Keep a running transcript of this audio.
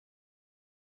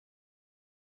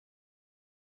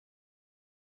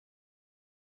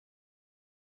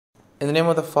In the name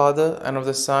of the Father, and of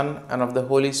the Son, and of the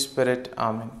Holy Spirit.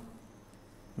 Amen.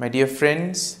 My dear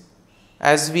friends,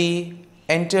 as we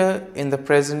enter in the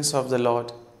presence of the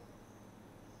Lord,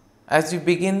 as we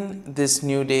begin this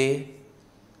new day,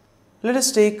 let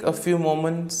us take a few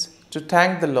moments to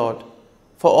thank the Lord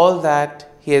for all that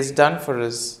He has done for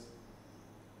us.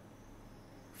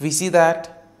 We see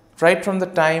that right from the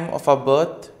time of our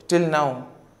birth till now,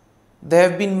 there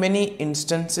have been many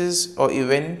instances or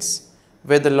events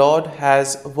where the Lord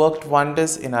has worked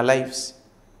wonders in our lives.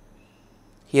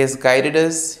 He has guided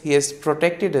us, He has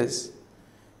protected us,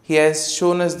 He has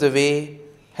shown us the way,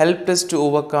 helped us to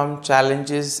overcome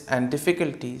challenges and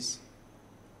difficulties.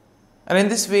 And in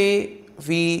this way,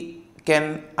 we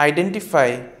can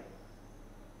identify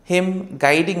Him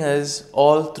guiding us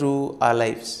all through our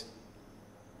lives.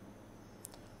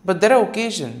 But there are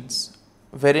occasions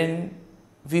wherein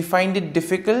we find it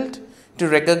difficult to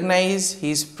recognize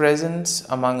His presence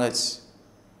among us.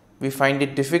 We find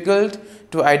it difficult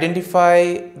to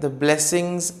identify the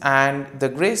blessings and the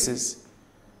graces.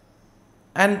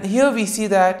 And here we see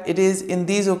that it is in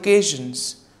these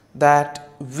occasions that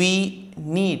we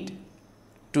need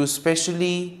to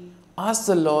specially ask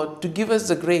the Lord to give us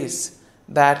the grace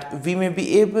that we may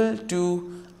be able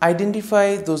to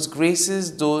identify those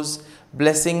graces, those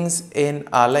blessings in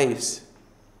our lives.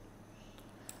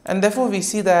 And therefore we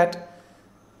see that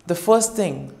the first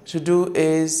thing to do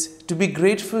is to be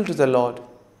grateful to the Lord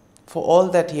for all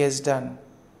that He has done.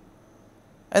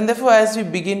 And therefore, as we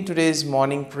begin today's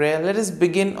morning prayer, let us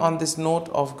begin on this note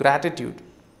of gratitude.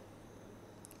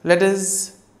 Let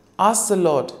us ask the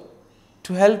Lord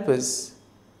to help us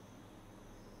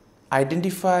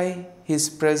identify His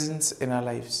presence in our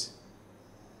lives.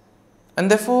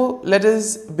 And therefore, let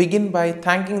us begin by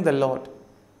thanking the Lord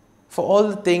for all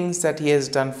the things that He has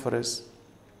done for us.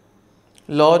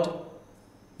 Lord,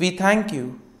 we thank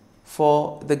You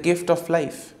for the gift of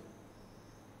life.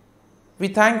 We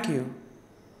thank You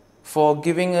for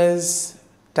giving us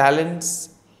talents,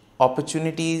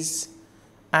 opportunities,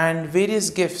 and various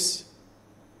gifts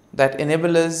that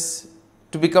enable us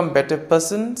to become better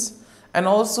persons and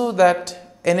also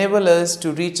that enable us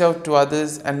to reach out to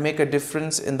others and make a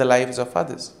difference in the lives of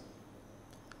others.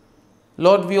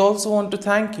 Lord, we also want to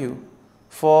thank You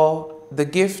for the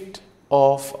gift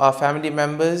of our family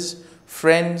members,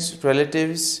 friends,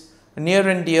 relatives, near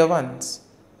and dear ones,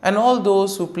 and all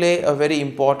those who play a very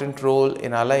important role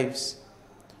in our lives.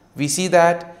 We see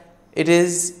that it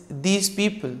is these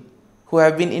people who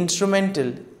have been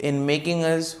instrumental in making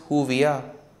us who we are.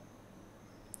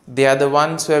 They are the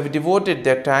ones who have devoted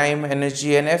their time,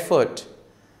 energy, and effort,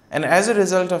 and as a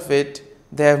result of it,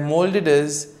 they have molded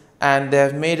us and they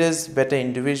have made us better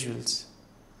individuals.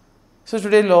 So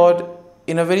today, Lord,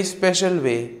 in a very special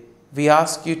way, we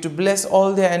ask You to bless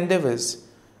all their endeavors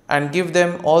and give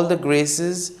them all the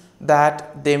graces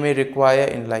that they may require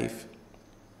in life.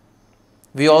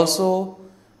 We also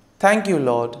thank You,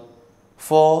 Lord,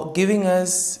 for giving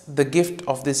us the gift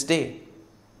of this day,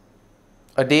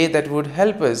 a day that would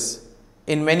help us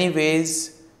in many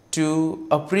ways to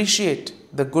appreciate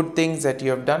the good things that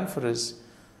You have done for us,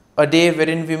 a day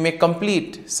wherein we may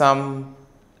complete some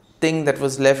thing that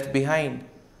was left behind,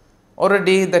 or a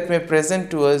day that may present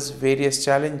to us various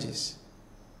challenges.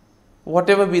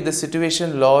 Whatever be the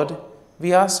situation, Lord,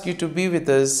 we ask You to be with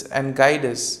us and guide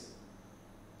us.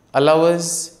 Allow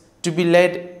us to be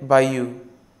led by You.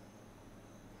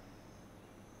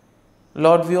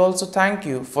 Lord, we also thank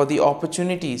You for the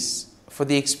opportunities, for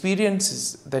the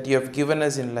experiences that You have given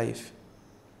us in life.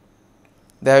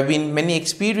 There have been many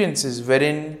experiences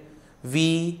wherein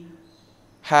we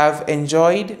have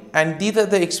enjoyed, and these are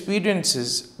the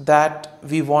experiences that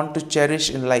we want to cherish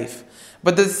in life.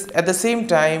 But at the same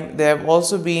time, there have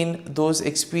also been those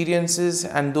experiences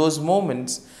and those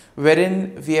moments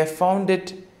wherein we have found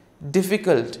it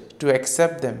difficult to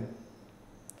accept them.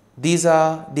 These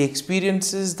are the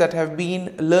experiences that have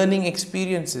been learning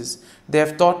experiences. They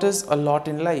have taught us a lot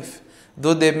in life.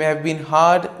 Though they may have been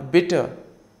hard, bitter,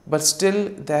 but still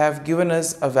they have given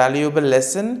us a valuable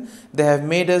lesson. They have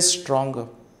made us stronger.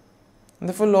 And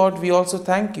therefore, Lord, we also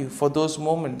thank You for those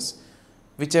moments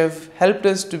which have helped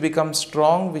us to become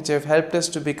strong, which have helped us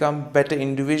to become better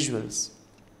individuals.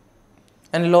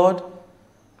 And Lord,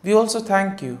 we also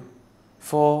thank You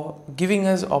for giving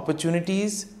us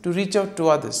opportunities to reach out to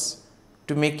others,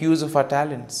 to make use of our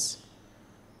talents.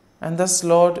 And thus,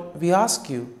 Lord, we ask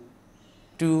You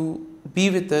to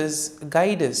be with us,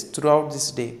 guide us throughout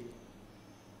this day.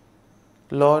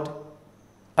 Lord,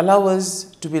 allow us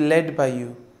to be led by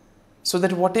You, so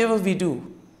that whatever we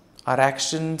do, our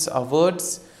actions, our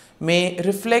words, may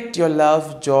reflect your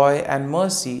love, joy, and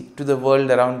mercy to the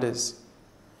world around us.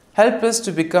 Help us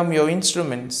to become your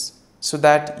instruments so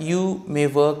that you may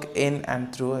work in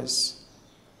and through us.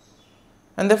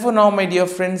 And therefore now, my dear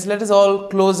friends, let us all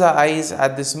close our eyes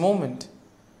at this moment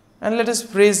and let us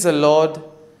praise the Lord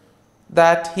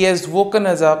that He has woken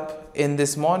us up in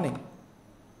this morning.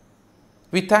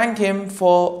 We thank Him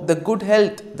for the good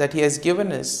health that He has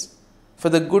given us, for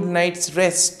the good night's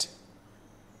rest.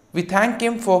 We thank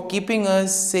Him for keeping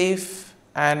us safe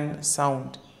and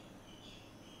sound,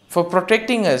 for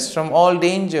protecting us from all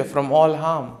danger, from all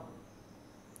harm.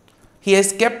 He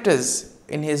has kept us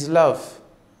in His love.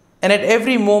 And at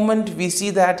every moment we see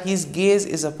that His gaze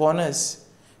is upon us.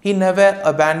 He never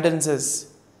abandons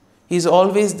us. He is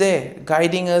always there,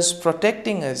 guiding us,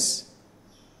 protecting us,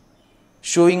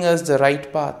 showing us the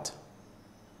right path.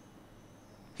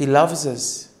 He loves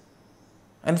us.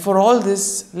 And for all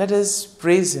this, let us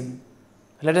praise Him.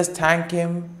 Let us thank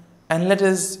Him and let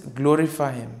us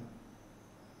glorify Him.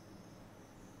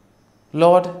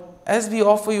 Lord, as we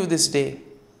offer You this day,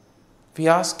 we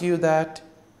ask You that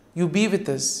You be with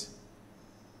us.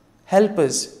 Help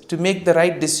us to make the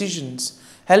right decisions.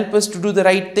 Help us to do the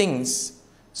right things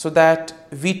so that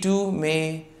we too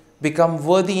may become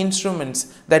worthy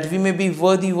instruments, that we may be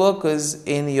worthy workers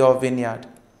in Your vineyard.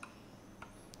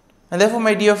 And therefore,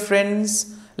 my dear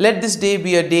friends, let this day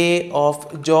be a day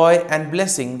of joy and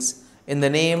blessings in the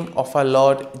name of our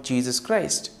Lord Jesus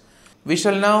Christ. We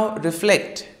shall now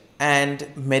reflect and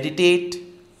meditate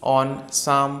on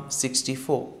Psalm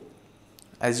 64.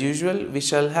 As usual, we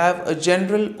shall have a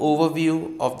general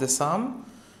overview of the psalm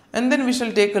and then we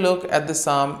shall take a look at the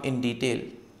psalm in detail.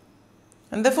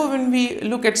 And therefore, when we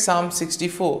look at Psalm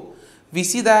 64, we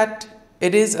see that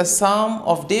it is a psalm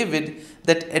of David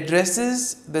that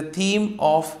addresses the theme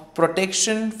of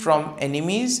protection from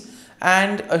enemies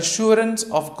and assurance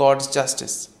of God's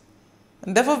justice.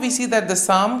 And therefore, we see that the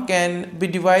psalm can be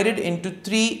divided into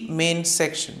three main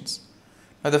sections.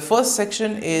 Now, the first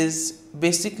section is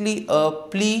basically a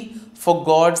plea for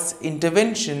God's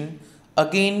intervention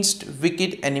against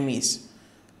wicked enemies.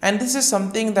 And this is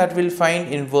something that we'll find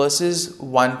in verses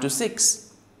 1 to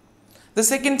 6. The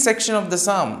second section of the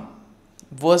psalm,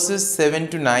 verses 7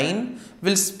 to 9,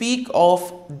 will speak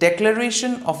of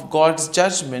declaration of God's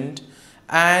judgment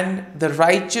and the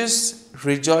righteous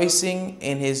rejoicing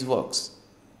in His works.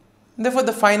 Therefore,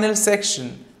 the final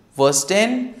section, verse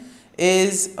 10,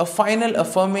 is a final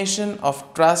affirmation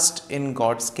of trust in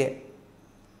God's care.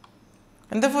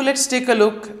 And therefore, let's take a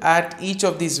look at each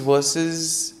of these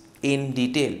verses in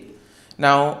detail.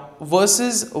 Now,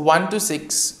 verses 1 to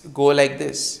 6 go like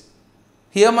this.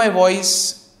 Hear my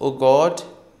voice, O God,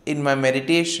 in my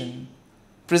meditation.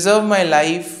 Preserve my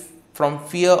life from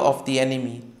fear of the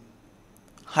enemy.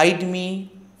 Hide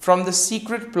me from the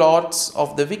secret plots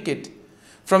of the wicked,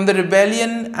 from the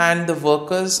rebellion and the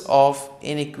workers of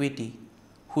iniquity,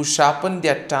 who sharpen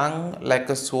their tongue like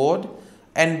a sword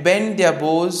and bend their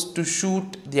bows to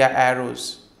shoot their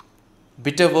arrows.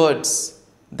 Bitter words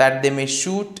that they may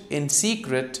shoot in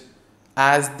secret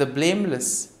as the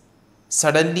blameless.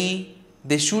 Suddenly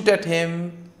they shoot at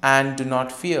him and do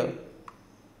not fear.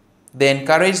 They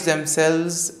encourage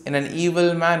themselves in an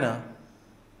evil manner.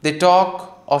 They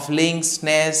talk of laying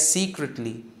snares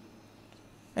secretly.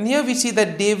 And here we see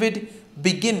that David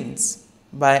begins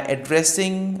by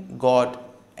addressing God,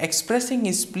 expressing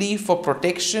his plea for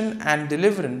protection and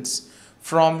deliverance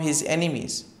from his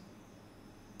enemies.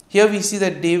 Here we see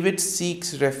that David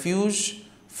seeks refuge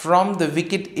from the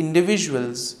wicked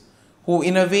individuals who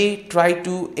in a way try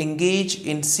to engage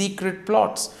in secret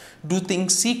plots, do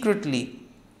things secretly,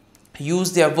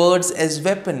 use their words as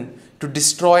weapon to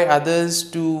destroy others,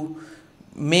 to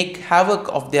make havoc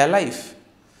of their life.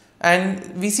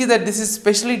 And we see that this is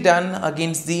especially done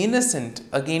against the innocent,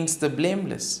 against the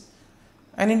blameless.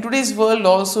 And in today's world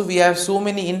also we have so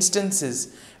many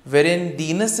instances wherein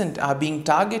the innocent are being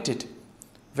targeted,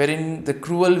 wherein the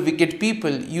cruel, wicked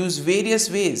people use various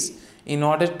ways in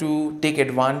order to take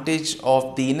advantage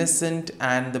of the innocent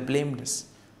and the blameless.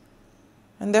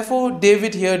 And therefore,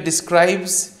 David here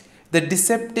describes the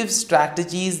deceptive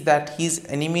strategies that his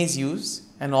enemies use,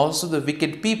 and also the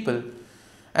wicked people,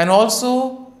 and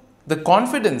also the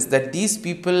confidence that these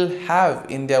people have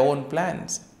in their own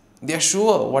plans. They are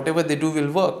sure whatever they do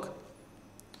will work.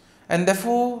 And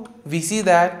therefore, we see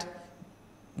that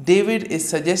David is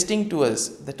suggesting to us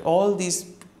that all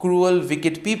these cruel,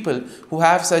 wicked people who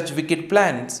have such wicked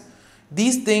plans,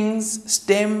 these things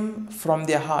stem from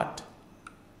their heart.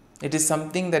 It is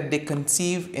something that they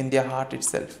conceive in their heart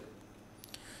itself.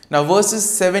 Now verses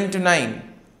 7 to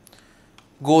 9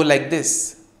 go like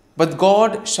this. But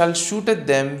God shall shoot at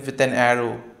them with an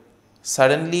arrow.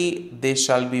 Suddenly they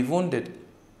shall be wounded.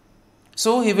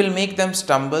 So he will make them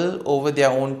stumble over their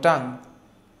own tongue.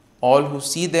 All who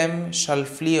see them shall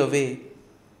flee away.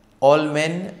 All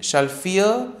men shall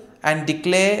fear and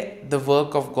declare the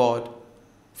work of God,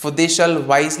 for they shall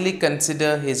wisely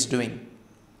consider his doing.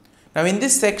 Now, in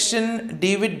this section,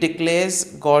 David declares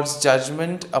God's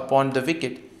judgment upon the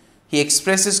wicked. He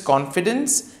expresses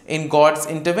confidence in God's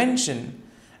intervention,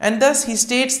 and thus he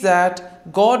states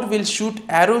that God will shoot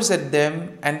arrows at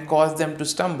them and cause them to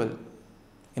stumble.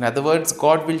 In other words,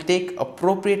 God will take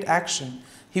appropriate action.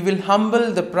 He will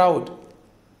humble the proud.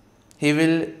 He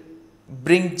will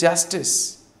bring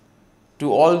justice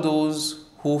to all those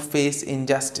who face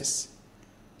injustice.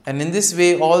 And in this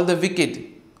way, all the wicked,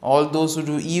 all those who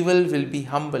do evil will be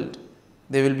humbled.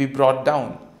 They will be brought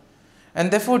down.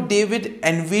 And therefore, David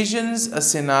envisions a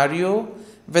scenario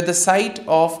where the sight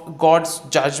of God's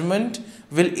judgment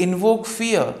will invoke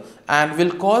fear and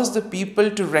will cause the people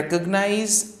to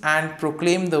recognize and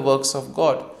proclaim the works of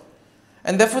God.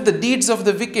 And therefore, the deeds of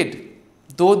the wicked,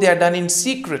 though they are done in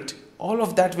secret, all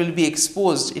of that will be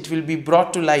exposed. It will be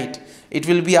brought to light. It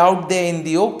will be out there in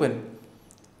the open.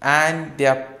 And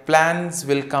their plans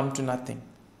will come to nothing.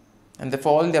 And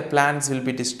therefore, all their plans will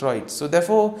be destroyed. So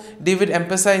therefore, David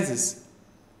emphasizes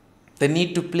the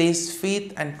need to place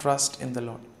faith and trust in the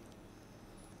Lord.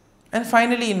 And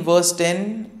finally, in verse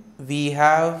 10, we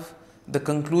have the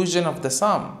conclusion of the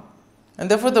psalm. And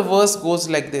therefore, the verse goes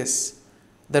like this: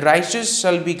 The righteous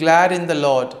shall be glad in the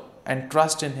Lord and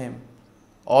trust in him.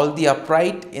 All the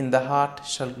upright in the heart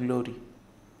shall glory.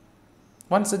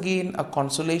 Once again, a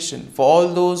consolation for all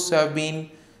those who have been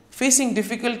facing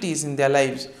difficulties in their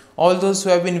lives, all those who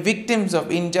have been victims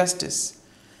of injustice.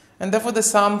 And therefore, the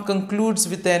psalm concludes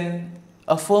with an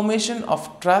affirmation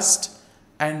of trust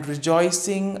and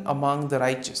rejoicing among the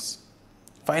righteous.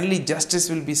 Finally, justice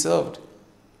will be served.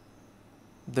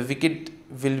 The wicked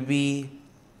will be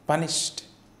punished.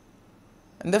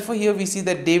 And therefore, here we see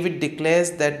that David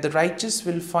declares that the righteous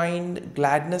will find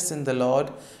gladness in the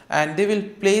Lord and they will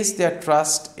place their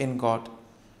trust in God.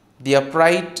 The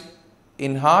upright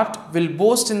in heart will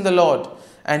boast in the Lord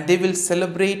and they will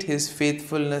celebrate his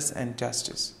faithfulness and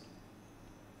justice.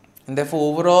 And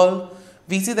therefore, overall,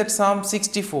 we see that Psalm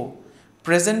 64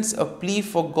 presents a plea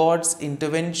for God's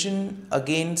intervention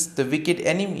against the wicked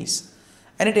enemies,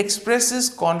 and it expresses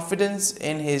confidence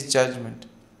in his judgment.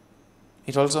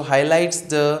 It also highlights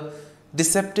the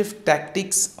deceptive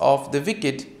tactics of the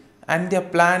wicked and their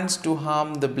plans to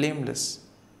harm the blameless.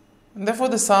 And therefore,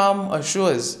 the psalm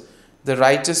assures the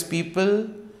righteous people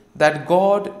that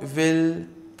God will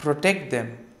protect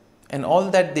them, and all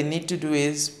that they need to do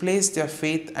is place their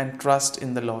faith and trust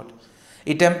in the Lord.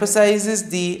 It emphasizes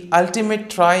the ultimate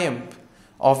triumph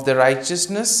of the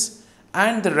righteousness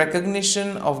and the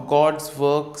recognition of God's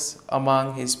works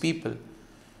among his people.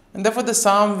 And therefore, the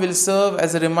psalm will serve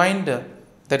as a reminder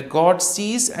that God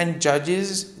sees and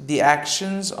judges the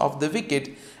actions of the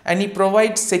wicked, and he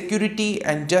provides security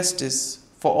and justice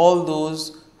for all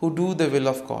those who do the will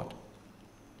of God.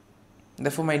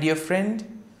 Therefore, my dear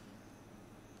friend,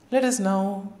 let us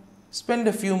now spend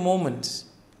a few moments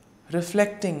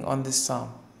reflecting on this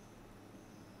psalm.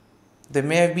 There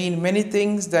may have been many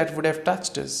things that would have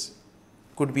touched us.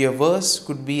 Could be a verse,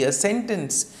 could be a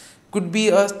sentence, could be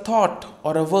a thought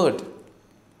or a word.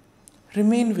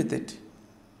 Remain with it.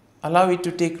 Allow it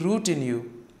to take root in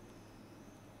you.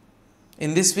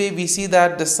 In this way, we see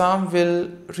that the psalm will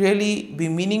really be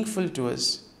meaningful to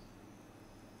us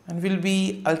and will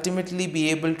be ultimately be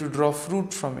able to draw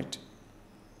fruit from it.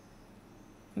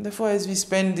 And therefore, as we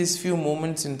spend these few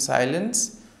moments in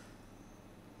silence,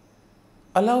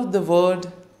 allow the word,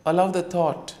 allow the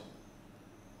thought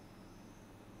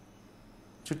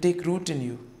to take root in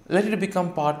you. Let it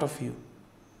become part of you,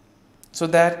 so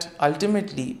that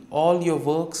ultimately all your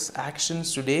works,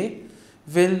 actions today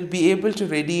will be able to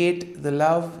radiate the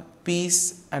love,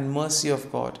 peace and mercy of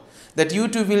God. That you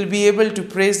too will be able to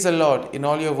praise the Lord in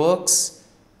all your works,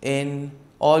 in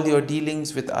all your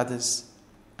dealings with others.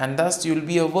 And thus you will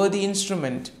be a worthy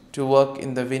instrument to work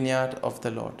in the vineyard of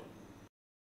the Lord.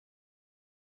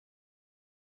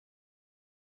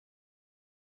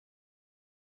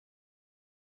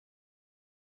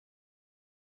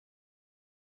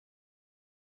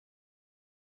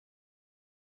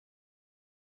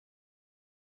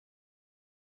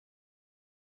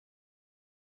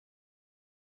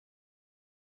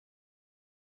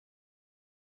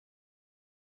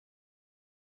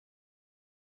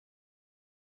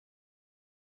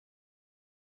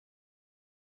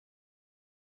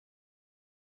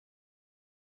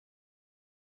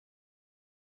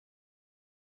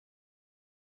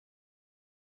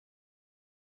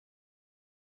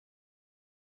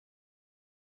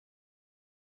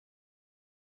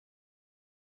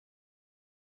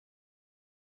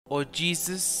 O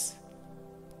Jesus,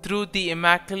 through the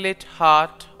Immaculate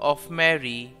Heart of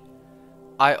Mary,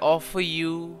 I offer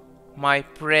you my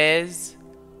prayers,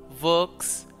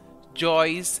 works,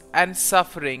 joys, and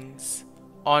sufferings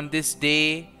on this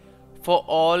day for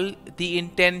all the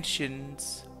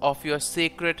intentions of your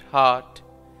Sacred Heart,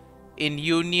 in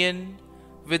union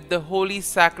with the holy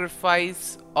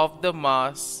sacrifice of the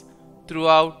Mass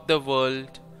throughout the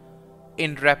world,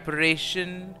 in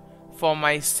reparation for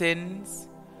my sins,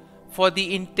 for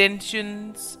the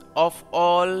intentions of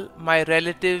all my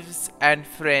relatives and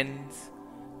friends,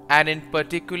 and in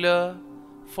particular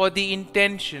for the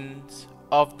intentions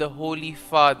of the Holy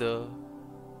Father.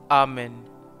 Amen.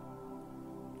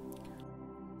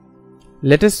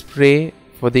 Let us pray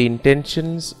for the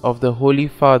intentions of the Holy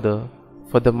Father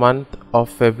for the month of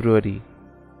February.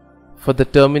 For the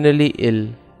terminally ill,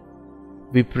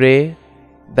 we pray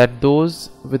that those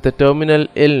with a terminal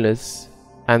illness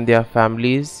and their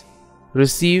families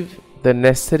receive the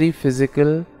necessary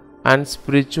physical and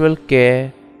spiritual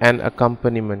care and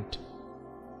accompaniment.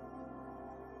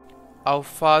 Our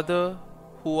Father,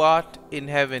 who art in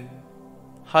heaven,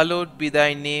 hallowed be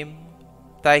thy name.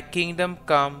 Thy kingdom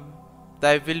come,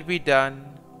 thy will be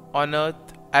done, on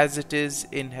earth as it is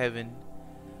in heaven.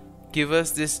 Give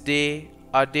us this day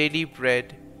our daily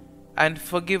bread, and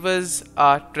forgive us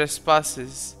our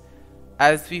trespasses,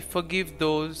 as we forgive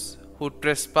those who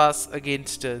trespass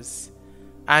against us.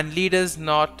 And lead us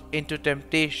not into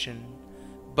temptation,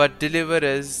 but deliver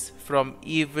us from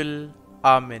evil.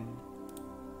 Amen.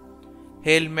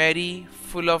 Hail Mary,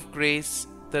 full of grace,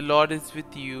 the Lord is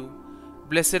with you.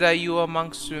 Blessed are you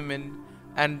amongst women,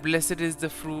 and blessed is the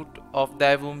fruit of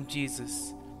thy womb,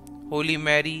 Jesus. Holy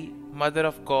Mary, Mother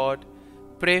of God,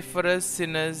 pray for us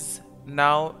sinners,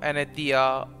 now and at the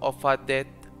hour of our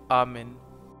death. Amen.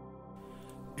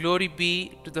 Glory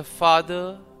be to the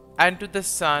Father, and to the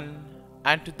Son,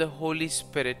 and to the Holy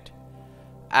Spirit,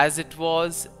 as it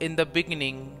was in the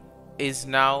beginning, is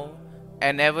now,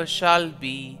 and ever shall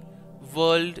be,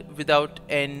 world without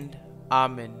end.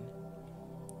 Amen.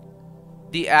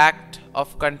 The Act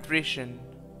of Contrition.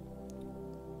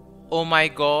 O my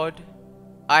God,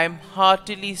 I am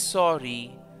heartily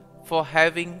sorry for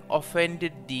having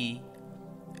offended Thee,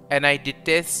 and I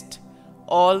detest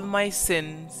all my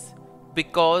sins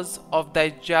because of Thy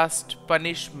just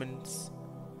punishments,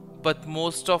 but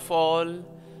most of all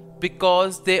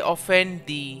because they offend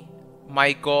Thee,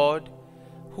 my God,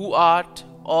 who art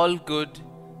all good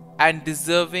and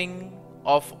deserving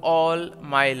of all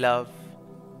my love.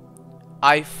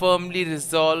 I firmly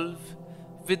resolve,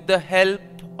 with the help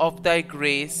of Thy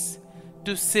grace,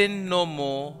 to sin no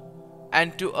more,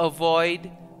 and to avoid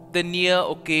the near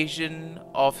occasion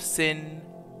of sin.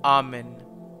 Amen.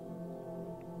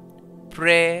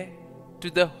 Prayer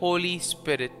to the Holy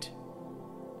Spirit.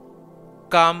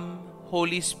 Come,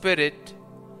 Holy Spirit,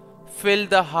 fill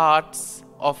the hearts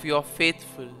of your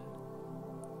faithful,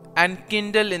 and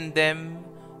kindle in them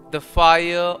the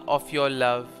fire of your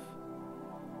love.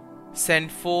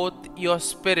 Send forth your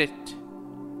Spirit,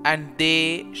 and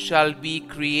they shall be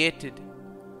created,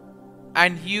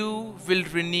 and you will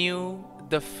renew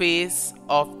the face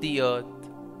of the earth.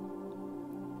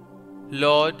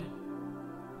 Lord,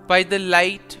 by the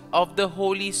light of the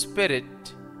Holy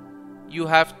Spirit, you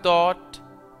have taught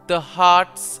the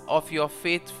hearts of your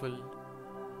faithful.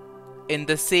 In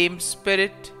the same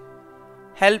Spirit,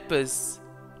 help us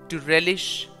to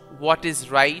relish what is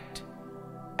right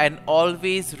and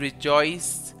always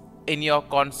rejoice in your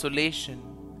consolation.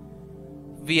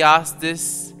 We ask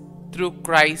this through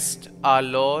Christ our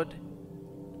Lord.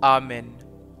 Amen.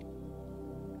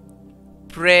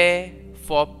 Prayer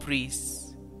for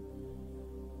priests.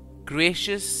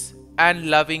 Gracious and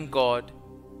loving God,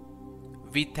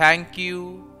 we thank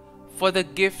you for the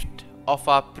gift of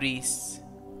our priests.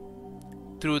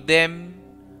 Through them,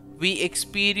 we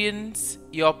experience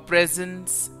your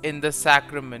presence in the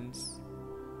sacraments.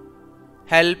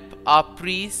 Help our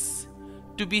priests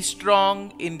to be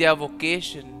strong in their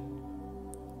vocation.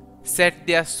 Set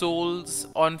their souls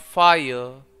on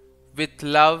fire with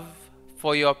love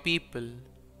for your people.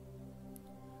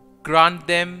 Grant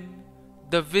them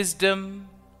the wisdom,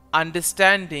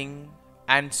 understanding,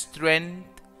 and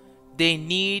strength they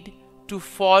need to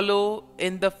follow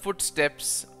in the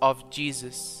footsteps of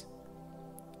Jesus.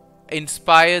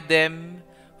 Inspire them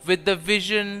with the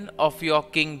vision of your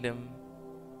kingdom.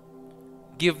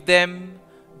 Give them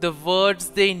the words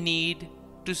they need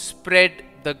to spread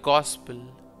the gospel.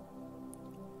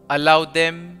 Allow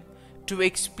them to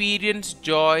experience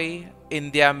joy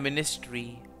in their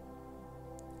ministry.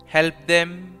 Help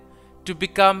them to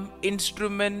become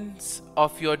instruments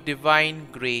of your divine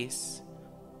grace.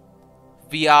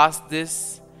 We ask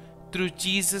this through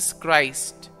Jesus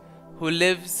Christ, who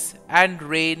lives and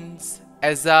reigns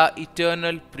as our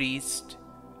eternal priest.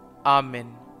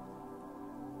 Amen.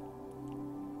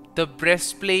 The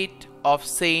breastplate of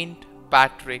Saint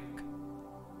Patrick.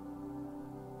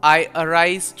 I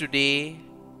arise today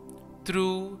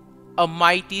through a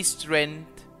mighty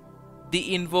strength,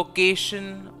 the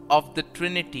invocation of the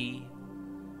Trinity,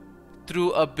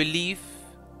 through a belief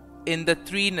in the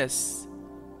threeness,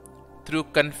 through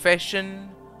confession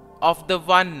of the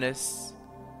oneness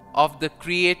of the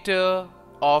Creator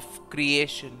of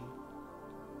creation.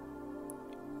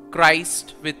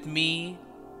 Christ with me,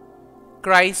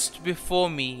 Christ before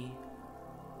me,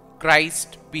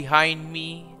 Christ behind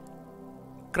me,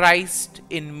 Christ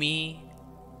in me,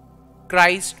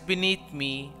 Christ beneath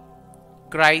me,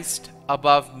 Christ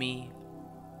above me,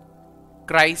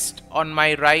 Christ on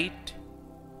my right,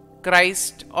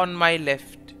 Christ on my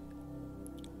left,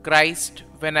 Christ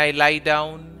when I lie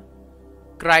down,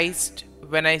 Christ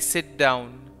when I sit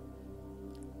down,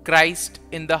 Christ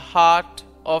in the heart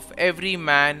of every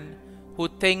man who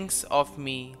thinks of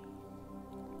me,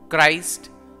 Christ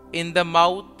in the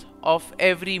mouth of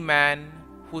every man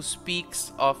who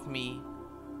speaks of me,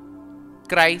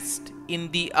 Christ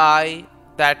in the eye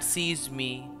that sees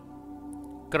me,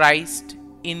 Christ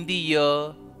in the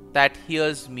ear that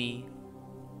hears me.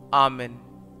 Amen.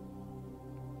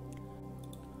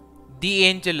 The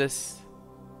Angelus.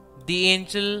 The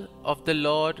angel of the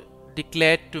Lord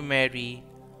declared to Mary,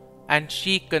 and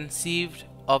she conceived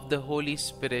of the Holy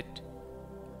Spirit.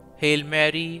 Hail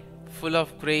Mary, full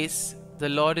of grace, the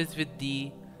Lord is with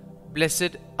thee.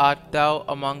 Blessed art thou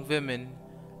among women,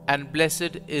 and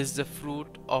blessed is the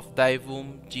fruit of thy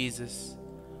womb, Jesus.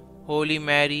 Holy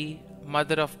Mary,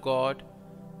 Mother of God,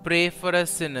 pray for us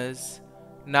sinners,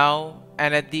 now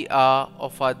and at the hour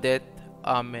of our death.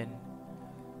 Amen.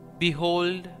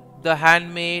 Behold, the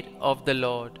handmaid of the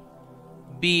Lord.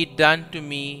 Be it done to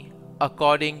me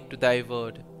according to thy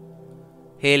word.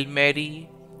 Hail Mary,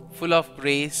 full of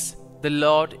grace, the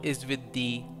Lord is with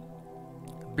thee.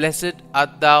 Blessed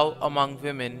art thou among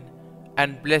women,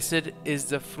 and blessed is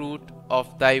the fruit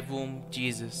of thy womb,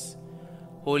 Jesus.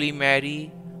 Holy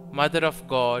Mary, Mother of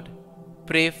God,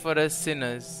 pray for us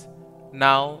sinners,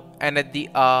 now and at the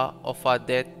hour of our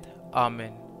death.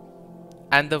 Amen.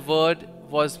 And the Word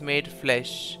was made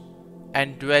flesh,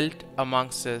 and dwelt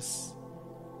amongst us.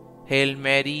 Hail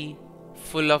Mary,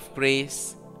 full of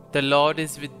grace, the Lord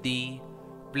is with thee.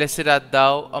 Blessed art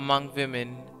thou among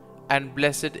women, and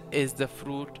blessed is the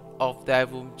fruit of thy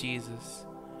womb, Jesus.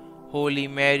 Holy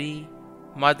Mary,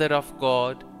 Mother of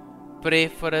God, pray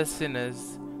for us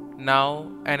sinners,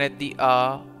 now and at the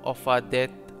hour of our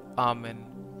death. Amen.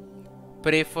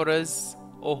 Pray for us,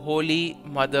 O Holy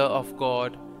Mother of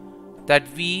God, that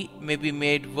we may be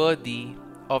made worthy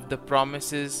of the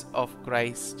promises of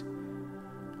Christ.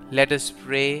 Let us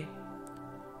pray.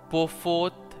 Pour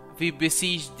forth, we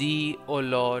beseech thee, O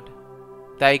Lord,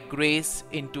 thy grace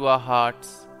into our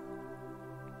hearts,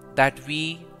 that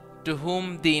we, to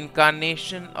whom the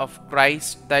incarnation of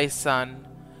Christ thy Son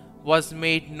was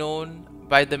made known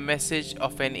by the message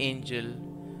of an angel,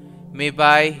 may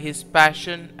by his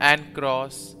passion and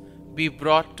cross be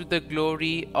brought to the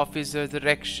glory of his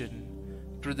resurrection,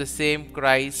 through the same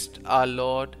Christ our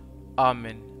Lord.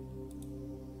 Amen.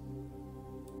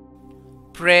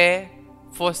 Prayer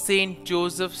for Saint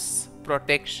Joseph's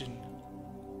protection.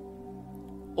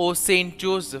 O Saint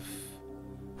Joseph,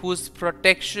 whose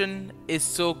protection is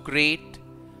so great,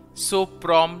 so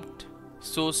prompt,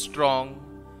 so strong,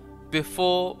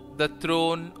 before the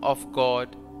throne of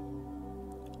God,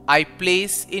 I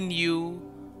place in you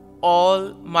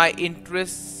all my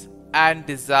interests and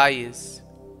desires.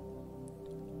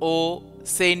 O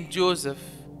Saint Joseph,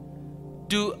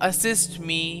 do assist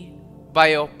me by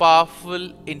your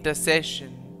powerful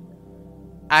intercession,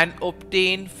 and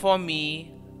obtain for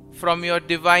me from your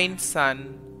divine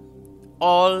Son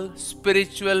all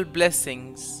spiritual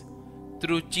blessings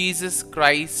through Jesus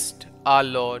Christ our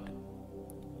Lord,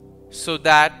 so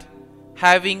that,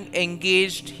 having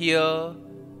engaged here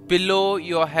below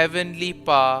your heavenly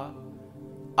power,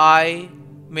 I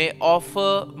may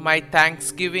offer my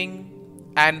thanksgiving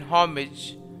and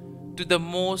homage to the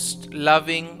most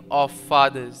loving of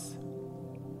fathers.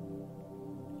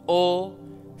 O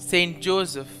Saint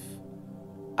Joseph,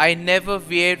 I never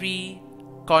weary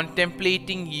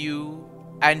contemplating you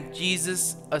and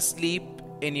Jesus asleep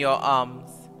in your arms.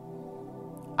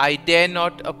 I dare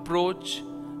not approach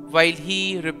while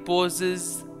he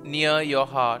reposes near your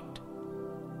heart.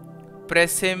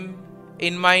 Press him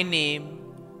in my name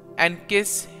and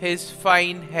kiss his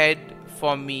fine head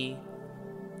for me,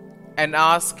 and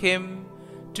ask him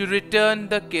to return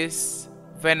the kiss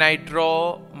when I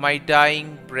draw my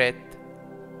dying breath.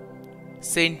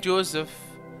 Saint Joseph,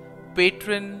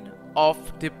 patron of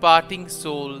departing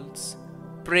souls,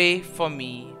 pray for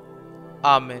me.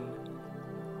 Amen.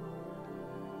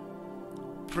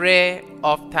 Prayer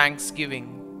of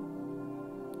Thanksgiving.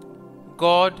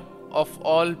 God of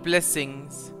all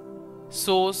blessings,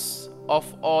 source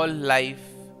of all life,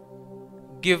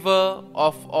 giver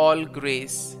of all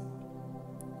grace,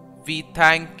 we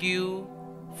thank you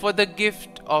for the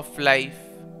gift of life,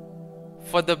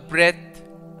 for the breath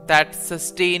that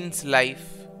sustains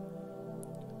life,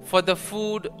 for the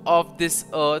food of this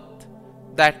earth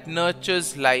that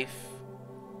nurtures life,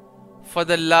 for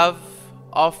the love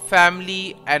of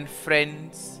family and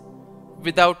friends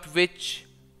without which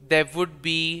there would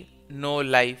be no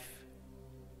life.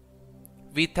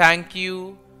 We thank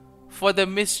you for the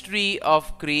mystery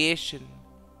of creation,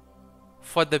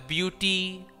 for the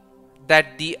beauty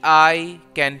that the eye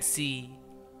can see,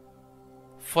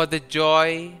 for the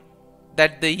joy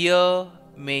that the ear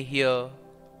may hear,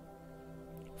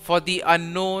 for the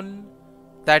unknown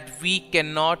that we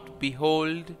cannot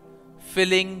behold,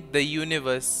 filling the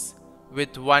universe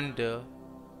with wonder,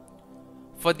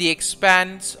 for the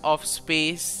expanse of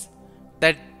space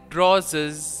that draws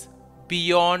us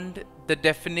beyond the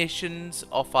definitions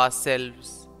of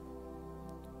ourselves.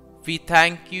 We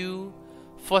thank you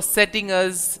for setting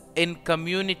us in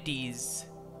communities,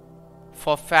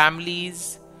 for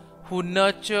families who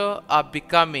nurture our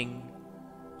becoming,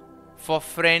 for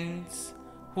friends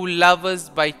who love us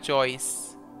by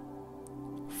choice,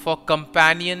 for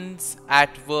companions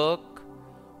at work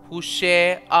who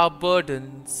share our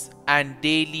burdens and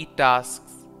daily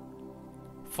tasks,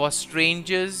 for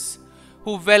strangers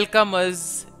who welcome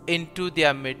us into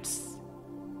their midst,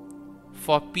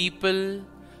 for people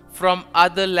from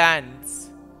other lands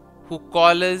who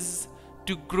call us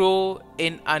to grow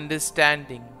in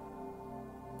understanding,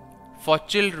 for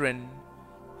children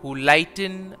who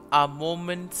lighten our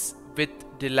moments with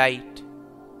delight,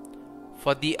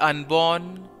 for the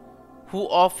unborn who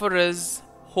offer us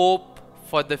hope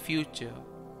for the future.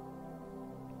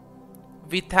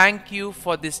 We thank you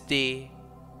for this day,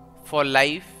 for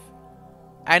life,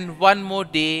 and one more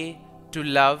day to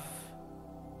love,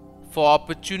 for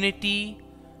opportunity,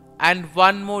 and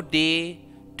one more day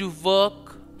to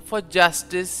work for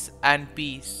justice and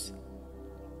peace,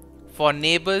 for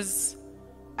neighbors,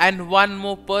 and one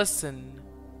more person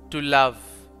to love,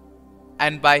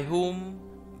 and by whom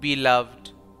be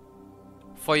loved,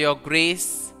 for your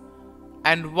grace,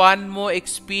 and one more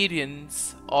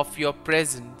experience of your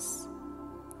presence,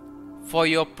 for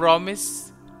your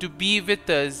promise to be with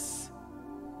us,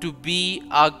 to be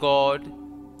our God,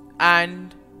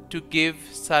 and to give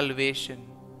salvation.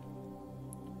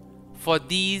 For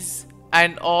these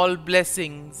and all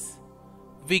blessings,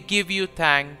 we give you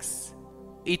thanks,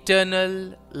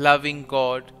 eternal loving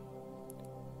God.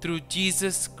 Through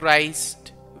Jesus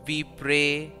Christ we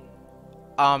pray.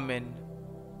 Amen.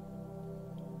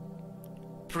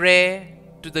 Prayer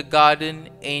to the Guardian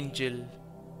Angel.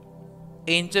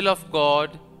 Angel of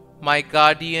God, my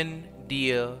guardian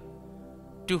dear,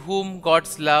 to whom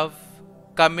God's love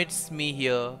commits me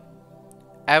here,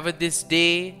 ever this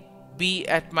day be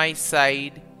at my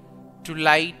side, to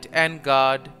light and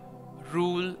guard,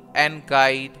 rule and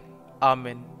guide.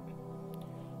 Amen.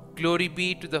 Glory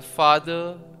be to the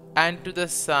Father, and to the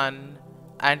Son,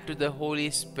 and to the Holy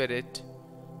Spirit,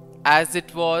 as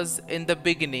it was in the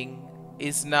beginning,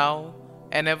 is now,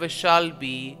 and ever shall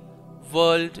be,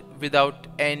 world without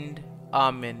end.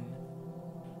 Amen.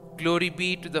 Glory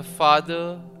be to the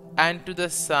Father, and to the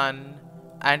Son,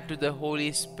 and to the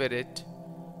Holy Spirit,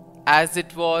 as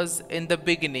it was in the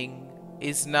beginning,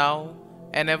 is now,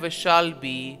 and ever shall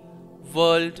be,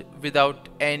 world without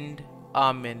end.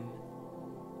 Amen.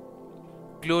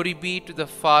 Glory be to the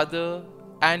Father,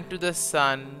 and to the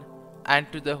Son,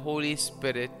 and to the Holy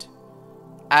Spirit,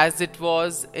 as it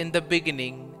was in the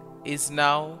beginning, is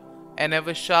now, and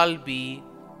ever shall be,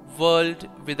 world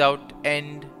without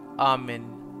end. Amen.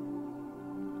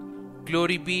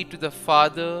 Glory be to the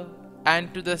Father,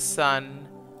 and to the Son,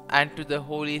 and to the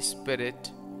Holy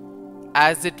Spirit,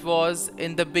 as it was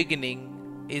in the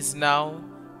beginning, is now,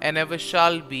 and ever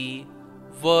shall be,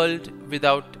 world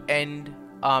without end.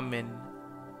 Amen.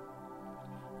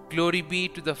 Glory be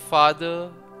to the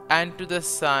Father, and to the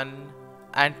Son,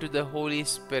 and to the Holy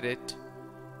Spirit,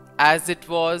 as it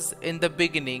was in the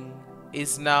beginning,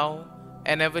 is now,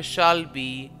 and ever shall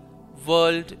be,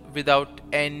 world without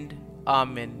end.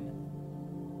 Amen.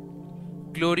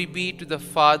 Glory be to the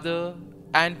Father,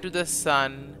 and to the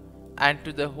Son, and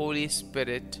to the Holy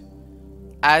Spirit,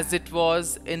 as it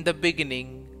was in the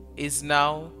beginning, is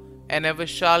now, and ever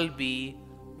shall be,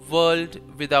 world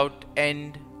without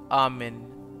end. Amen.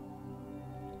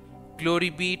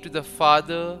 Glory be to the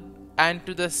Father, and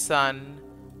to the Son,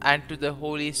 and to the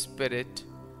Holy Spirit,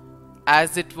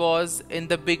 as it was in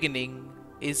the beginning,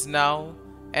 is now,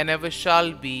 and ever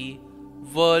shall be,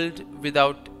 world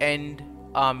without end.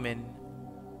 Amen.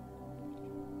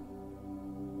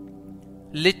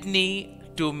 Litany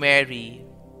to Mary,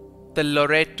 the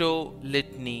Loreto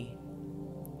Litany.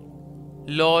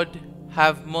 Lord,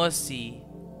 have mercy.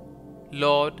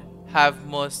 Lord, have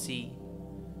mercy.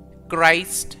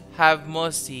 Christ, have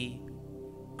mercy.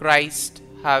 Christ,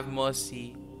 have mercy.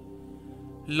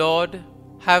 Lord,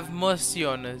 have mercy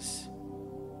on us.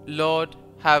 Lord,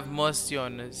 have mercy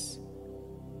on us.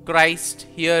 Christ,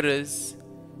 hear us.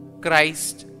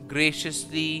 Christ,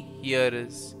 graciously hear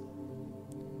us.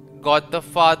 God the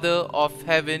Father of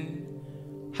heaven,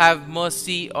 have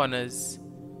mercy on us.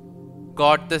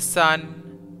 God the Son,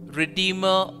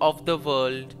 Redeemer of the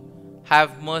world,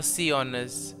 have mercy on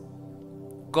us.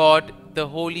 God the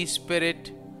Holy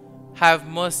Spirit, have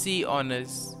mercy on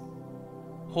us.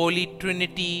 Holy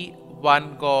Trinity, one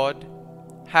God,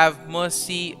 have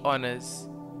mercy on us.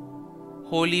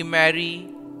 Holy Mary,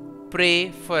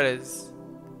 pray for us.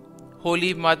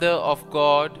 Holy Mother of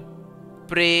God,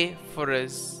 pray for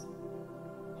us.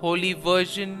 Holy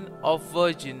Virgin of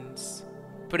Virgins,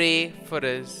 pray for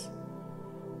us.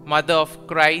 Mother of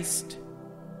Christ,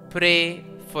 pray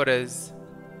for us.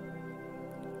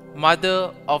 Mother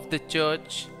of the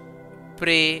Church,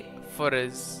 pray for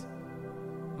us.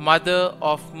 Mother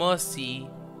of Mercy,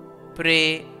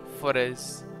 pray for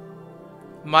us.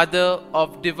 Mother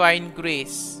of Divine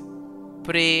Grace,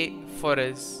 pray for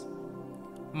us.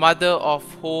 Mother of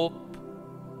Hope,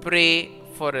 pray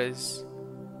for us.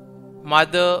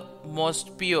 Mother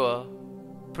most pure,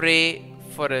 pray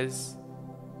for us.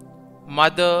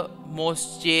 Mother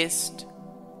most chaste,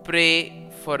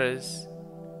 pray for us.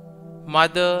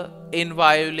 Mother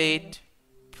inviolate,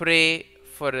 pray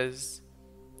for us.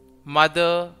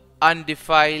 Mother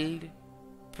undefiled,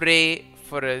 pray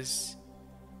for us.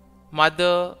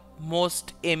 Mother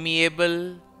most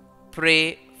amiable,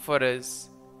 pray for us.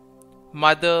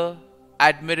 Mother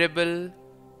admirable,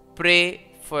 pray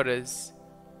for us.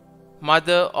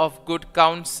 Mother of good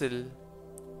counsel,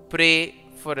 pray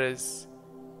for us.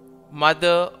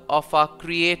 Mother of our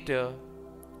Creator,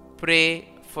 pray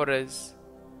for us.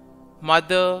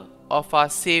 Mother of our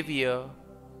Saviour,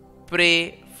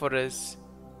 pray for us.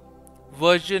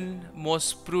 Virgin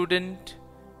most prudent,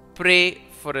 pray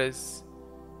for us.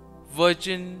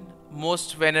 Virgin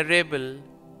most venerable,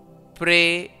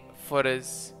 pray for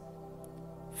us.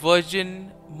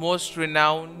 Virgin most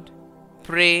renowned,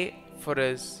 pray for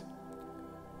us.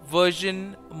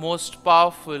 Virgin most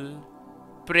powerful,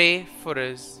 pray for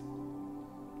us.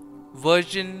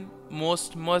 Virgin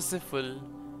most merciful,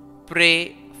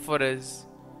 pray for us.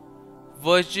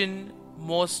 Virgin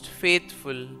most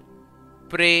faithful,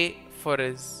 pray for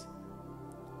us.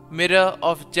 Mirror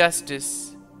of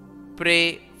justice,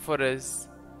 pray for us.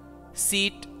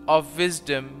 Seat of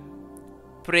wisdom,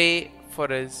 pray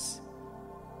for us.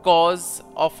 Cause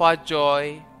of our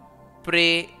joy,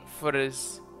 pray for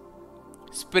us.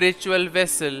 Spiritual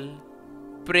vessel,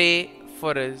 pray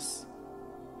for us.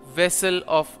 Vessel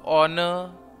of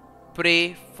honor,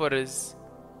 pray for us.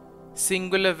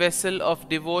 Singular vessel of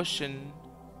devotion,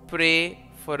 pray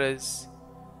for us.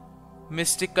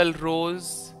 Mystical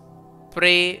rose,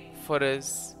 pray for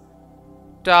us.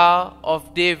 Tower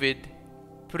of David,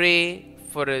 pray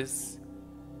for us.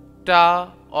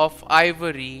 Tower of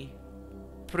ivory,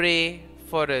 pray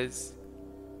for us.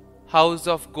 House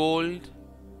of gold,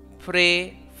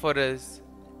 pray for us.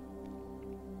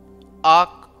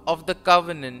 Ark of the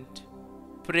Covenant,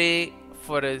 pray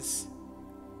for us.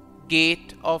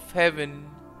 Gate of heaven,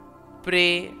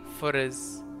 pray for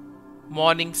us.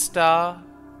 Morning star,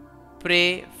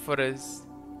 pray for us.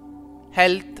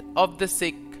 Health of the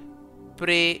sick,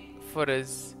 pray for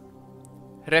us.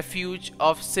 Refuge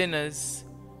of sinners,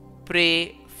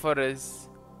 pray for us.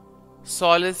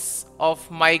 Solace of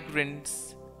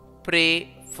migrants, pray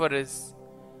for us.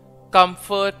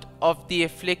 Comfort of the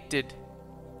afflicted,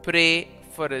 pray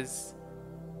for us.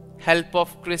 Help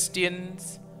of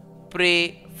Christians,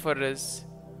 pray for us.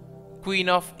 Queen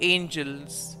of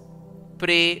angels,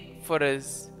 pray for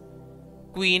us.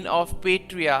 Queen of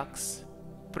patriarchs,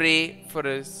 pray for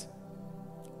us.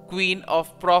 Queen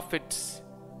of prophets,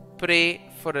 pray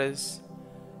for us.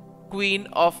 Queen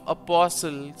of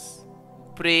apostles,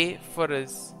 pray for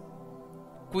us.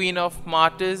 Queen of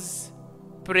martyrs,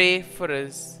 pray for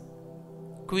us.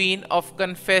 Queen of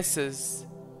confessors,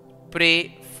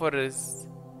 pray for us.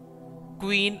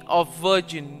 Queen of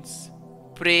virgins,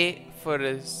 pray for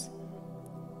us.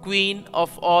 Queen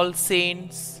of all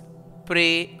saints,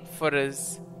 pray for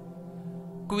us.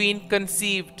 Queen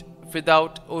conceived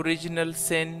without original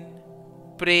sin,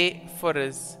 pray for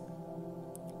us.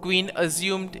 Queen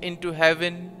assumed into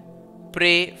heaven,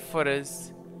 pray for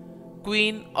us.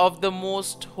 Queen of the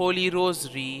most holy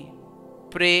rosary,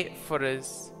 pray for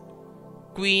us.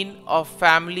 Queen of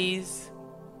families,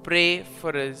 pray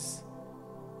for us.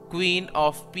 Queen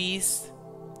of peace,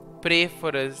 pray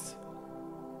for us.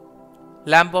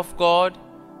 Lamb of God,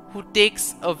 who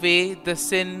takes away the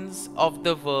sins of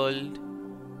the world,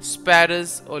 spare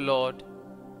us, O Lord.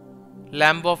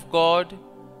 Lamb of God,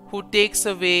 who takes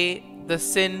away the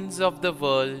sins of the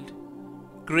world,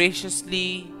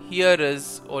 graciously hear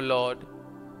us, O Lord.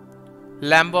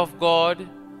 Lamb of God,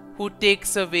 who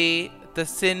takes away the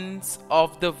sins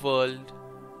of the world,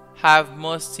 have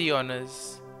mercy on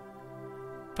us.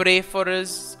 Pray for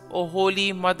us, O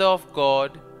Holy Mother of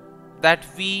God, that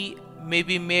we may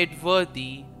be made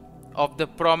worthy of the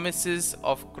promises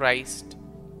of Christ.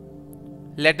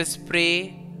 Let us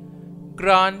pray.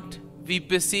 Grant, we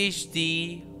beseech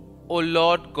Thee, O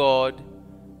Lord God,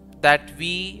 that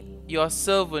we, Your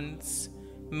servants,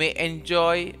 may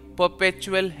enjoy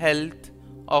perpetual health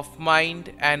of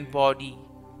mind and body,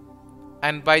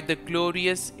 and by the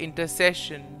glorious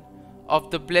intercession of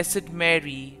the Blessed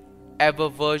Mary, ever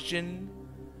Virgin,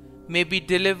 may be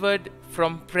delivered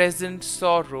from present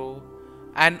sorrow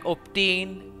and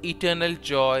obtain eternal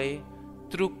joy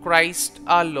through Christ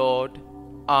our Lord.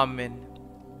 Amen.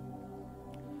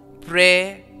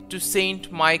 Prayer to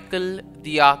Saint Michael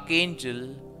the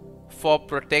Archangel for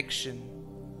protection.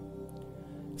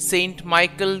 Saint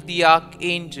Michael the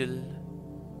Archangel,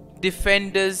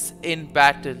 defend us in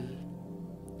battle.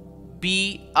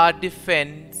 Be our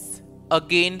defense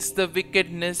against the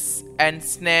wickedness and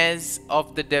snares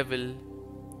of the devil.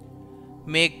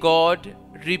 May God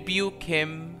rebuke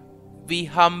him, we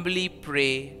humbly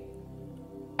pray.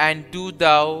 And do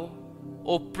Thou,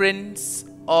 O Prince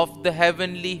of the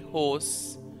heavenly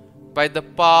hosts, by the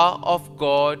power of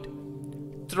God,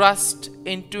 thrust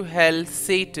into hell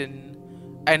Satan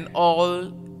and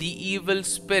all the evil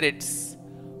spirits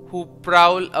who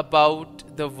prowl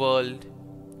about the world,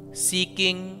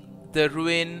 seeking the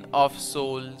ruin of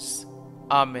souls.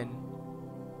 Amen.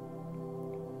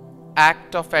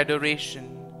 Act of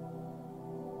Adoration.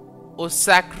 O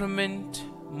Sacrament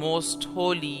most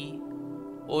holy,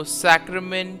 O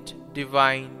Sacrament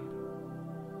divine,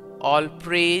 all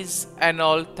praise and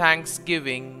all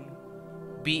thanksgiving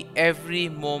be every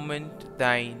moment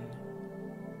Thine.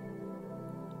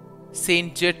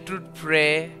 Saint Gertrude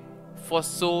Prayer for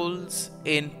souls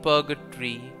in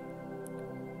purgatory.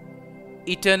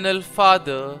 Eternal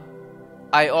Father,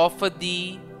 I offer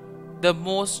Thee the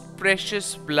most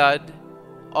precious blood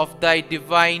of Thy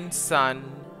divine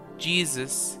Son,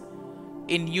 Jesus,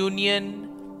 in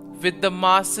union with the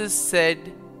masses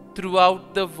said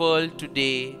throughout the world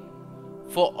today,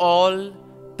 for all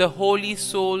the holy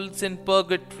souls in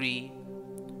purgatory,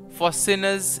 for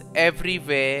sinners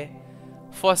everywhere,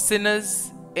 for sinners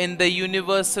in the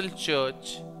universal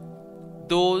church,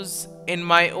 those in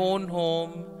my own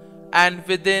home and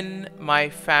within my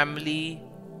family.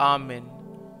 Amen.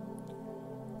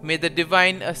 May the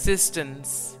divine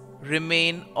assistance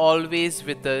remain always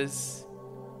with us,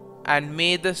 and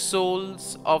may the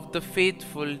souls of the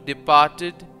faithful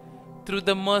departed through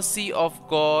the mercy of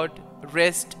God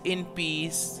rest in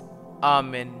peace.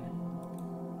 Amen.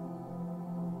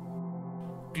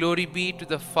 Glory be to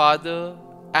the Father,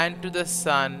 and to the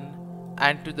Son,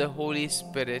 and to the Holy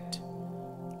Spirit,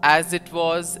 as it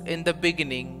was in the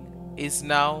beginning, is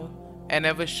now, and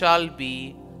ever shall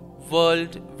be,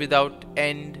 world without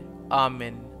end.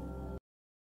 Amen.